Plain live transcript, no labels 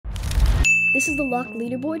This is the lock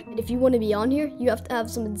leaderboard, and if you want to be on here, you have to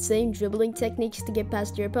have some insane dribbling techniques to get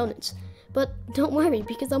past your opponents. But don't worry,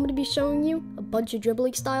 because I'm going to be showing you a bunch of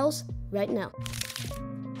dribbling styles right now.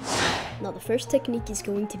 Now the first technique is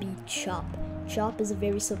going to be chop. Chop is a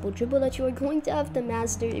very simple dribble that you are going to have to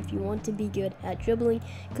master if you want to be good at dribbling,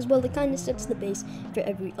 because well, it kind of sets the base for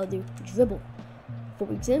every other dribble.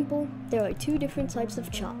 For example, there are two different types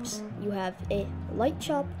of chops. You have a light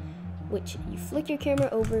chop, which you flick your camera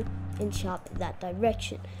over and chop that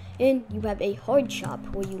direction. And you have a hard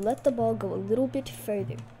chop, where you let the ball go a little bit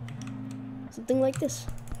further. Something like this.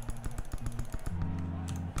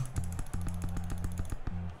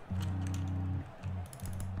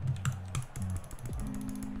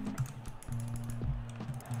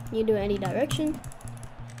 You do it any direction.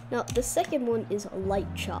 Now the second one is a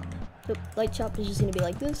light chop. The light chop is just gonna be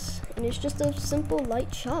like this, and it's just a simple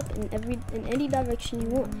light chop in any direction you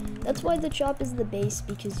want. That's why the chop is the base,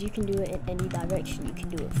 because you can do it in any direction. You can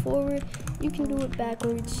do it forward, you can do it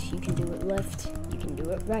backwards, you can do it left, you can do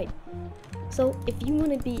it right. So if you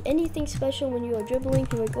want to be anything special when you are dribbling,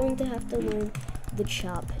 you are going to have to learn the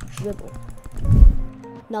chop dribble.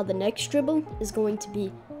 Now the next dribble is going to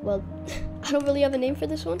be, well, I don't really have a name for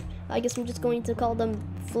this one. I guess I'm just going to call them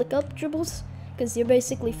flick up dribbles, because you're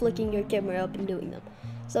basically flicking your camera up and doing them.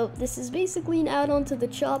 So this is basically an add-on to the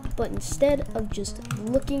chop, but instead of just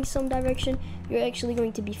looking some direction, you're actually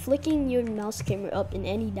going to be flicking your mouse camera up in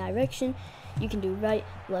any direction. You can do right,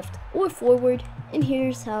 left, or forward, and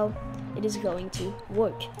here's how it is going to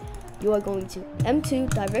work. You are going to M2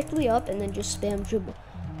 directly up and then just spam dribble.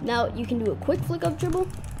 Now you can do a quick flick up dribble,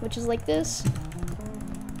 which is like this.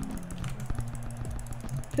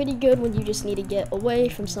 Pretty good when you just need to get away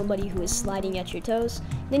from somebody who is sliding at your toes.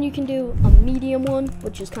 Then you can do a medium one,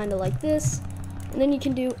 which is kind of like this. And then you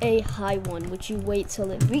can do a high one, which you wait till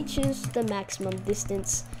it reaches the maximum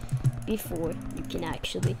distance before you can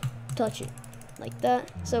actually touch it, like that.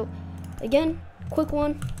 So again, quick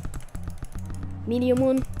one, medium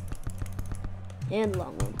one, and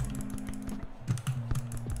long one.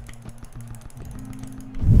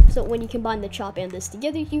 So when you combine the chop and this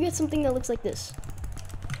together, you get something that looks like this.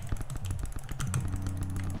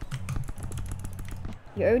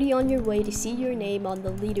 You're already on your way to see your name on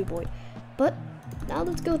the leaderboard. But now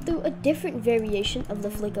let's go through a different variation of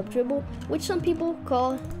the flick up dribble, which some people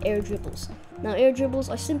call air dribbles. Now air dribbles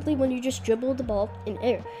are simply when you just dribble the ball in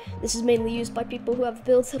air. This is mainly used by people who have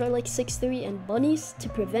builds that are like 6'3" and bunnies to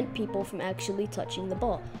prevent people from actually touching the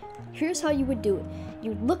ball. Here's how you would do it.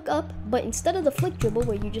 You'd look up, but instead of the flick dribble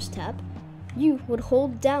where you just tap, you would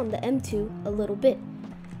hold down the M2 a little bit.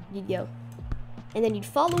 You'd go. And then you'd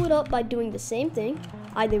follow it up by doing the same thing,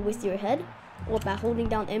 either with your head or by holding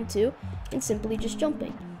down M2 and simply just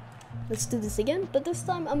jumping. Let's do this again, but this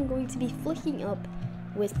time I'm going to be flicking up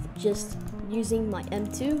with just using my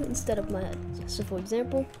M2 instead of my head. So for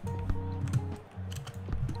example,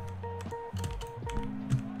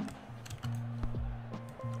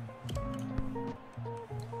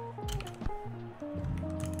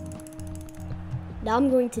 now I'm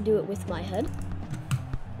going to do it with my head.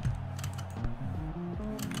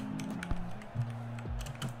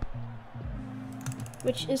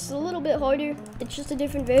 Which is a little bit harder. It's just a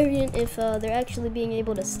different variant if they're actually being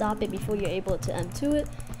able to stop it before you're able to M2 it.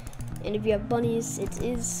 And if you have bunnies, it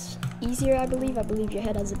is easier, I believe. I believe your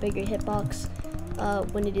head has a bigger hitbox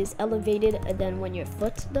when it is elevated than when your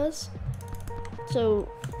foot does. So,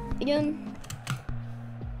 again,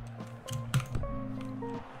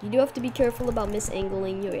 you do have to be careful about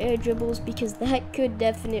misangling your air dribbles, because that could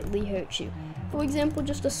definitely hurt you. For example,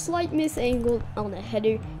 just a slight misangle on a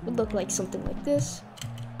header would look like something like this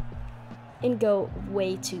and go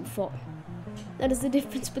way too far. That is the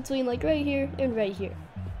difference between like right here and right here.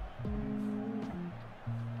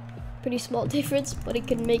 Pretty small difference, but it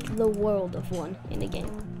can make the world of one in a game.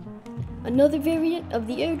 Another variant of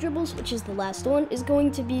the air dribbles, which is the last one, is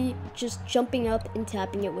going to be just jumping up and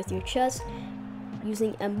tapping it with your chest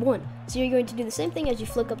using M1. So you're going to do the same thing as you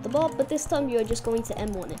flick up the ball, but this time you're just going to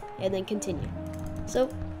M1 it and then continue. So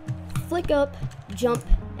flick up, jump,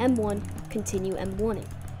 M1, continue M1ing.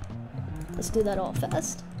 Let's do that all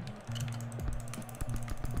fast.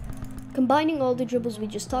 Combining all the dribbles we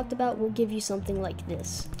just talked about will give you something like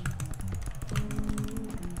this.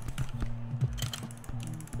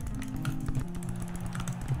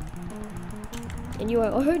 And you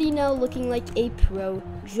are already now looking like a pro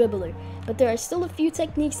dribbler. But there are still a few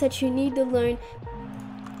techniques that you need to learn.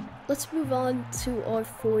 Let's move on to our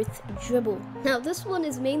fourth dribble. Now this one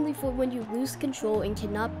is mainly for when you lose control and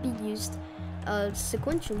cannot be used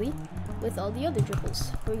sequentially with all the other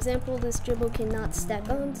dribbles. For example, this dribble cannot stack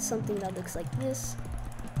on to something that looks like this.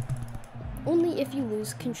 only if you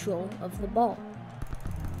lose control of the ball.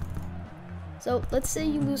 So let's say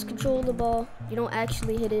you lose control of the ball, you don't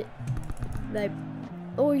actually hit it, right?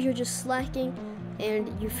 Or you're just slacking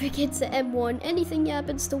and you forget to M1. Anything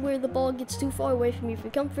happens to where the ball gets too far away from you for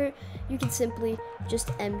comfort, you can simply just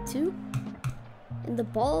M2. And the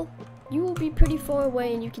ball, you will be pretty far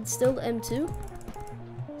away and you can still M2.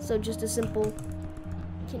 So just a simple,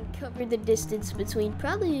 can cover the distance between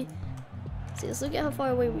probably, see, let's look at how far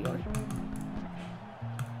away we are.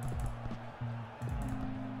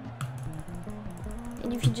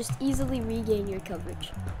 And you can just easily regain your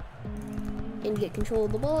coverage and get control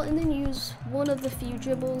of the ball, and then use one of the few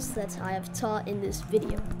dribbles that I have taught in this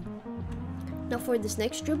video. Now for this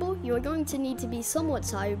next dribble, you are going to need to be somewhat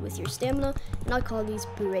tired with your stamina, and I call these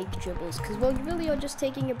break dribbles, because well, you really are just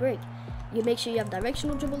taking a break. You make sure you have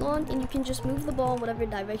directional dribble on, and you can just move the ball in whatever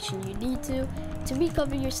direction you need to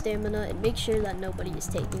recover your stamina and make sure that nobody is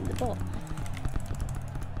taking the ball.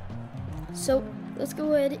 So let's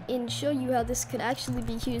go ahead and show you how this could actually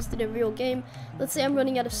be used in a real game. Let's say I'm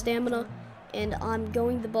running out of stamina and I'm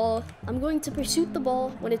going to pursue the ball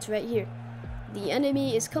when it's right here. The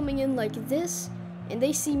enemy is coming in like this and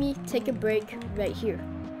they see me take a break right here.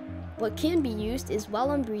 What can be used is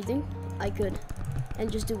while I'm breathing, I could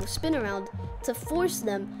and just do a spin around to force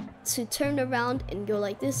them to turn around and go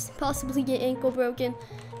like this, possibly get ankle broken,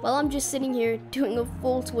 while I'm just sitting here doing a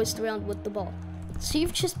full twist around with the ball. So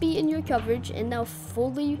you've just beaten your coverage and now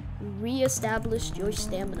fully re-established your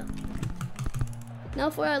stamina. Now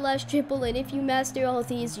for our last dribble, and if you master all of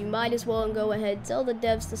these, you might as well go ahead, tell the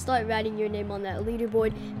devs to start writing your name on that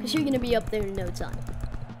leaderboard, because you're going to be up there in no time.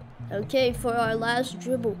 Okay, for our last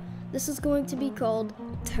dribble, this is going to be called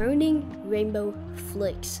Turning Rainbow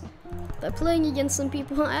Flicks. By playing against some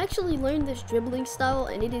people, I actually learned this dribbling style,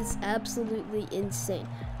 and it is absolutely insane.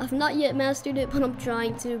 I've not yet mastered it, but I'm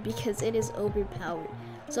trying to because it is overpowered.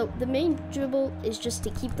 So the main dribble is just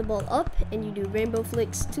to keep the ball up, and you do rainbow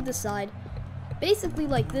flicks to the side, basically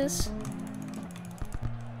like this,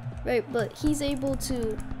 right? But he's able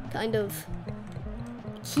to kind of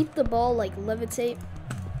keep the ball like levitate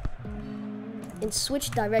and switch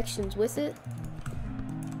directions with it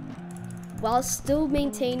while still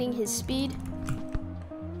maintaining his speed.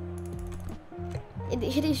 It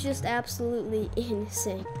is just absolutely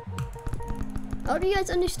insane. How do you guys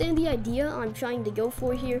understand the idea I'm trying to go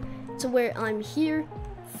for here? To where I'm here,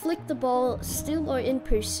 flick the ball, still are in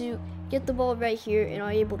pursuit, get the ball right here, and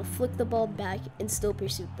are able to flick the ball back and still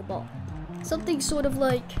pursue the ball. Something sort of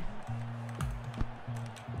like,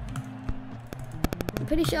 I'm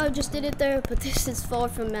pretty sure I just did it there, but this is far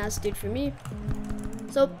from mastered for me.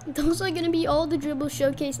 So those are going to be all the dribbles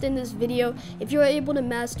showcased in this video. If you're able to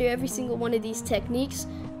master every single one of these techniques,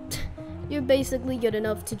 you're basically good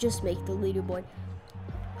enough to just make the leaderboard.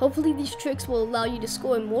 Hopefully these tricks will allow you to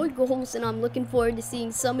score more goals, and I'm looking forward to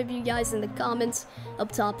seeing some of you guys in the comments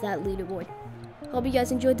up top that leaderboard. Hope you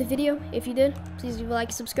guys enjoyed the video. If you did, please leave a like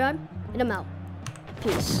and subscribe, and I'm out.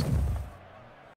 Peace.